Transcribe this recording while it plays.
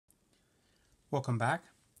Welcome back.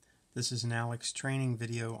 This is an Aleks training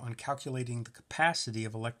video on calculating the capacity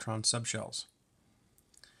of electron subshells.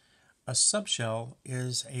 A subshell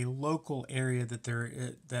is a local area that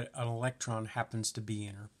an electron happens to be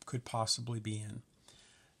in or could possibly be in.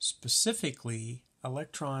 Specifically,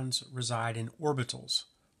 electrons reside in orbitals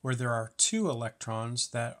where there are two electrons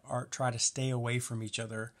that try to stay away from each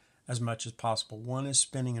other as much as possible. One is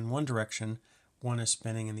spinning in one direction, one is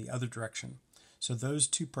spinning in the other direction. So those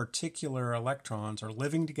two particular electrons are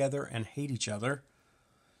living together and hate each other.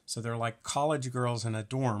 So they're like college girls in a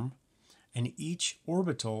dorm, and each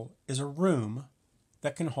orbital is a room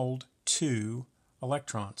that can hold two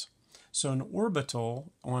electrons. So an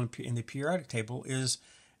orbital in the periodic table is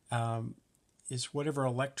whatever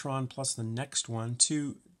electron plus the next one.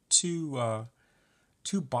 Two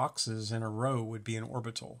boxes in a row would be an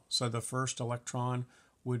orbital. So the first electron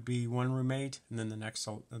would be one roommate, and then the next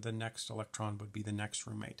electron would be the next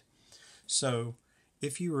roommate. So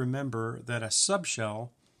if you remember that a subshell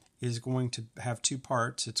is going to have two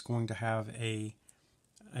parts, it's going to have an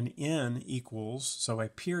n equals, so a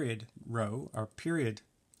period row, a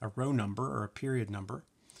row number or a period number,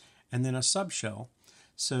 and then a subshell.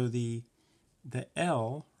 So the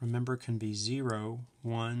L, remember, can be 0,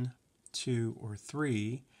 1, 2, or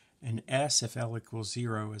 3, and S, if L equals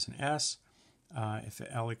 0, is an S. If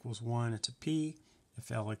L equals 1, it's a P. If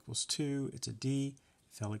L equals 2, it's a D.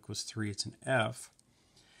 If L equals 3, it's an F.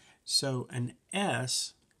 So an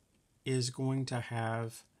S is going to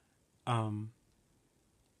have,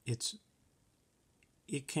 it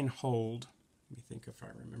can hold, let me think if I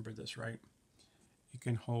remember this right, it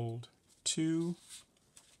can hold 2L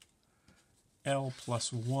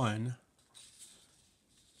plus 1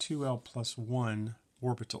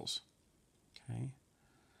 orbitals. Okay,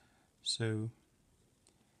 so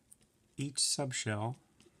each subshell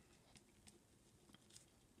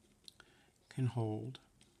can hold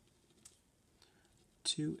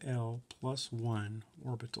 2L plus 1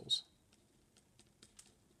 orbitals.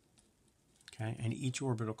 Okay, and each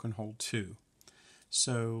orbital can hold 2.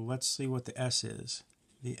 So let's see what the S is.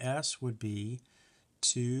 The S would be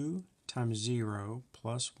 2 times 0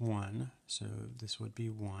 plus 1, so this would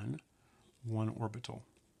be 1 orbital,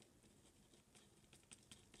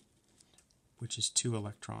 which is 2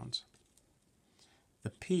 electrons. The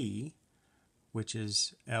P, which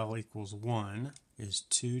is L equals 1, is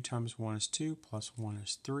 2 times 1 is 2, plus 1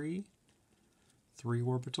 is 3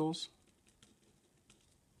 orbitals,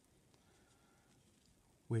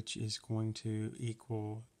 which is going to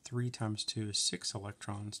equal 3 times 2 is 6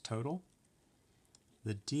 electrons total.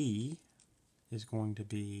 The D is going to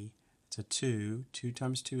be, it's a 2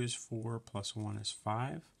 times 2 is 4, plus 1 is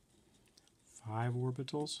 5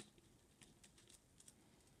 orbitals.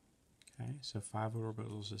 Okay, so 5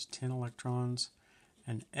 orbitals is 10 electrons,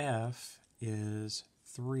 and F is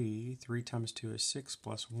 3 times 2 is 6,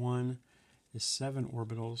 plus 1 is 7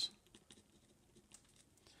 orbitals,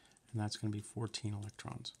 and that's going to be 14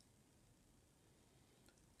 electrons.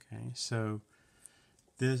 Okay, so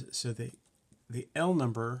the L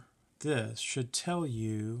number, this should tell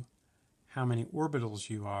you how many orbitals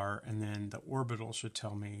you are, and then the orbital should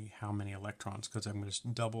tell me how many electrons, because I'm going to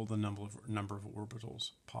double the number of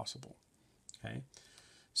orbitals possible. Okay,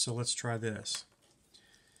 so let's try this.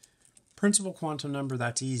 Principal quantum number,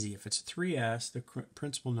 that's easy. If it's 3s, the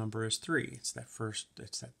principal number is 3. It's that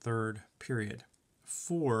third period.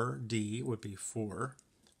 4d would be 4.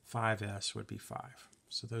 5s would be 5.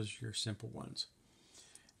 So those are your simple ones.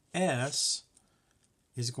 S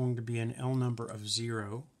is going to be an L number of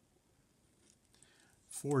 0.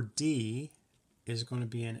 4d is going to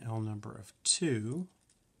be an L number of 2.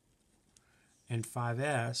 And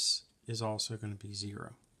 5s is also going to be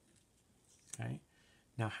 0. Okay.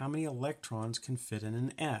 Now, how many electrons can fit in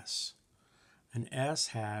an S? An S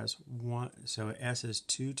has 1, so S is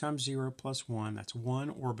 2 times 0 plus 1. That's 1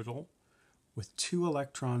 orbital with 2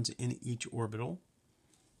 electrons in each orbital.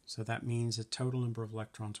 So that means the total number of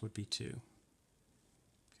electrons would be 2.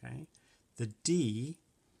 Okay. The D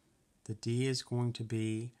is going to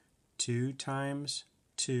be 2 times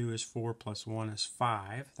 2 is 4 plus 1 is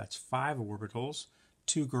 5. That's 5 orbitals.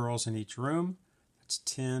 2 girls in each room. That's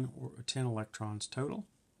 10 electrons total.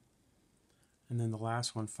 And then the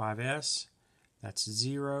last one, 5s, that's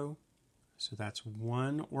 0. So that's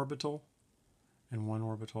 1 orbital, and 1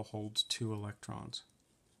 orbital holds 2 electrons.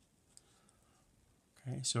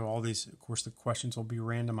 Okay, so all these, of course, the questions will be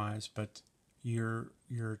randomized, but you're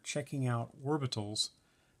checking out orbitals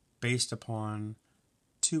based upon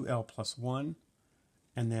 2L plus 1,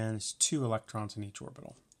 and then it's 2 electrons in each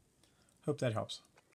orbital. Hope that helps.